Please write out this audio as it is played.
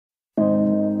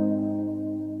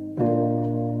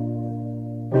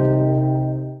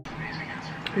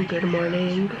Good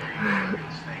morning.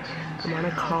 I'm on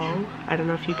a call. I don't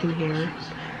know if you can hear,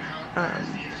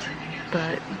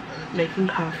 but making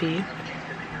coffee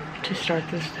to start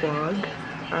this vlog.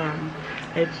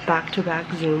 I have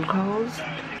back-to-back Zoom calls.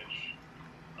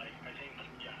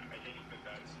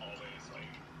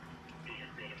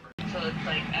 So it's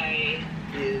like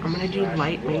I'm gonna do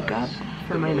light makeup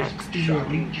for my next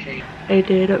Zoom. I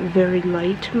did very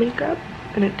light makeup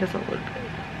and it doesn't look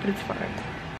good, but it's fine.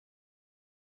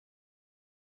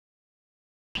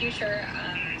 Future,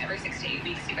 every 6 to 8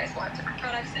 weeks you guys will have different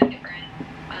products and different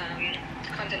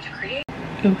content to create.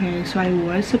 Okay, so I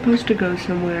was supposed to go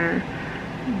somewhere,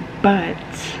 but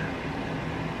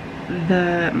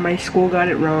my school got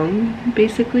it wrong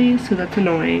basically, so that's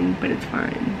annoying, but it's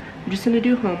fine. I'm just gonna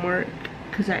do homework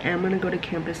because I am gonna go to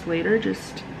campus later,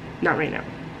 just not right now.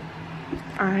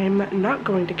 I'm not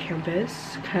going to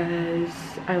campus because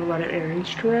I have a lot of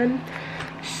errands to run,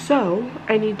 so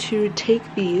I need to take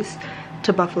these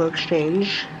to Buffalo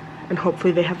Exchange and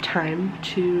hopefully they have time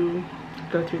to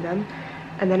go through them.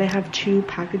 And then I have 2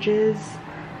 packages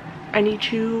I need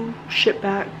to ship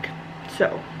back,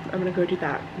 so I'm gonna go do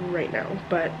that right now,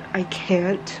 but I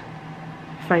can't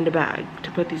find a bag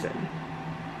to put these in.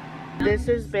 This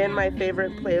has been my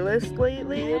favorite playlist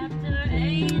lately.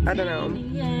 I don't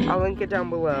know, I'll link it down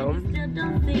below.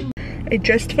 I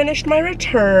just finished my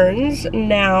returns.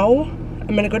 Now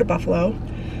I'm gonna go to Buffalo,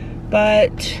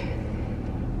 but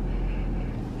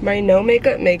my no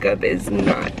makeup is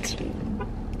not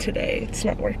today. It's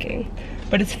not working,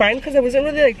 but it's fine because I wasn't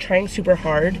really like trying super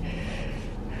hard.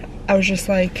 I was just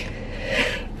like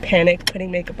panicked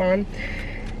putting makeup on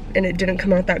and it didn't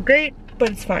come out that great, but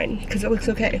it's fine because it looks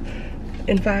okay.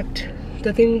 In fact,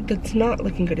 the thing that's not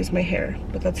looking good is my hair,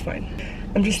 but that's fine.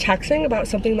 I'm just texting about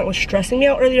something that was stressing me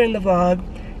out earlier in the vlog.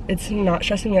 It's not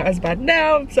stressing me out as bad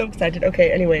now. I'm so excited.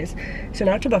 Okay, anyways, so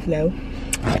now to Buffalo.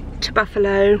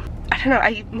 I don't know,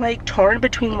 I'm like torn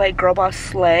between like girl boss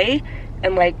slay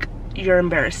and like you're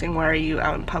embarrassing, why are you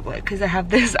out in public? Because I have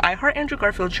this I Heart Andrew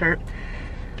Garfield shirt,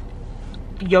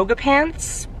 yoga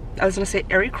pants, I was gonna say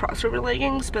airy crossover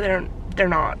leggings, but they're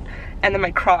not, and then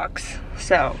my Crocs,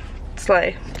 so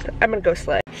slay. I'm gonna go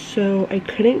slay. So I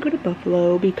couldn't go to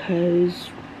Buffalo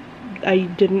because I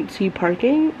didn't see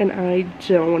parking and I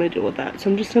don't want to deal with that,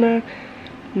 so I'm just gonna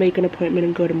make an appointment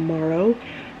and go tomorrow.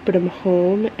 But I'm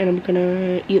home and I'm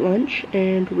gonna eat lunch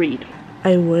and read.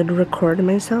 I would record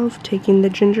myself taking the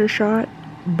ginger shot,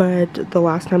 but the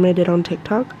last time I did on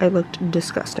TikTok, I looked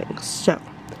disgusting, so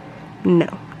no.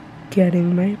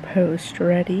 Getting my post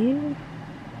ready.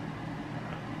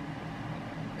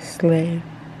 Slay.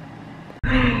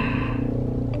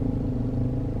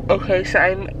 Okay, so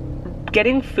I'm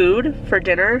getting food for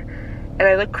dinner and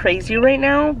I look crazy right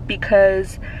now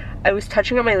because I was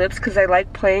touching on my lips because I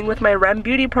like playing with my Rem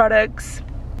Beauty products.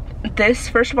 This,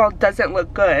 first of all, doesn't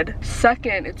look good.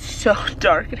 Second, it's so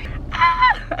dark.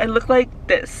 I look like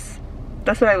this.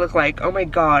 That's what I look like. Oh my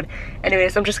god.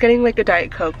 Anyways, I'm just getting like a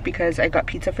Diet Coke because I got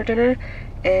pizza for dinner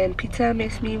and pizza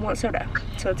makes me want soda.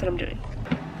 So that's what I'm doing.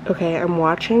 Okay, I'm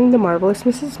watching The Marvelous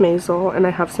Mrs. Maisel and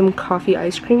I have some coffee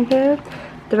ice cream here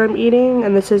that I'm eating,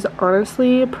 and this is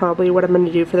honestly probably what I'm going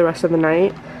to do for the rest of the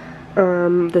night.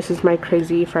 This is my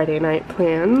crazy Friday night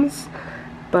plans.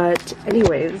 But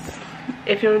anyways,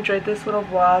 if you enjoyed this little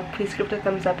vlog, please give it a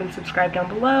thumbs up and subscribe down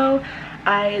below.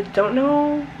 I don't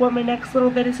know what my next little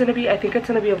vid is going to be. I think it's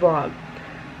going to be a vlog.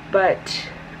 But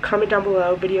comment down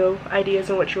below video ideas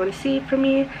and what you want to see from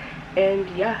me. And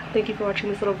yeah, thank you for watching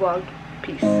this little vlog.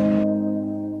 Peace.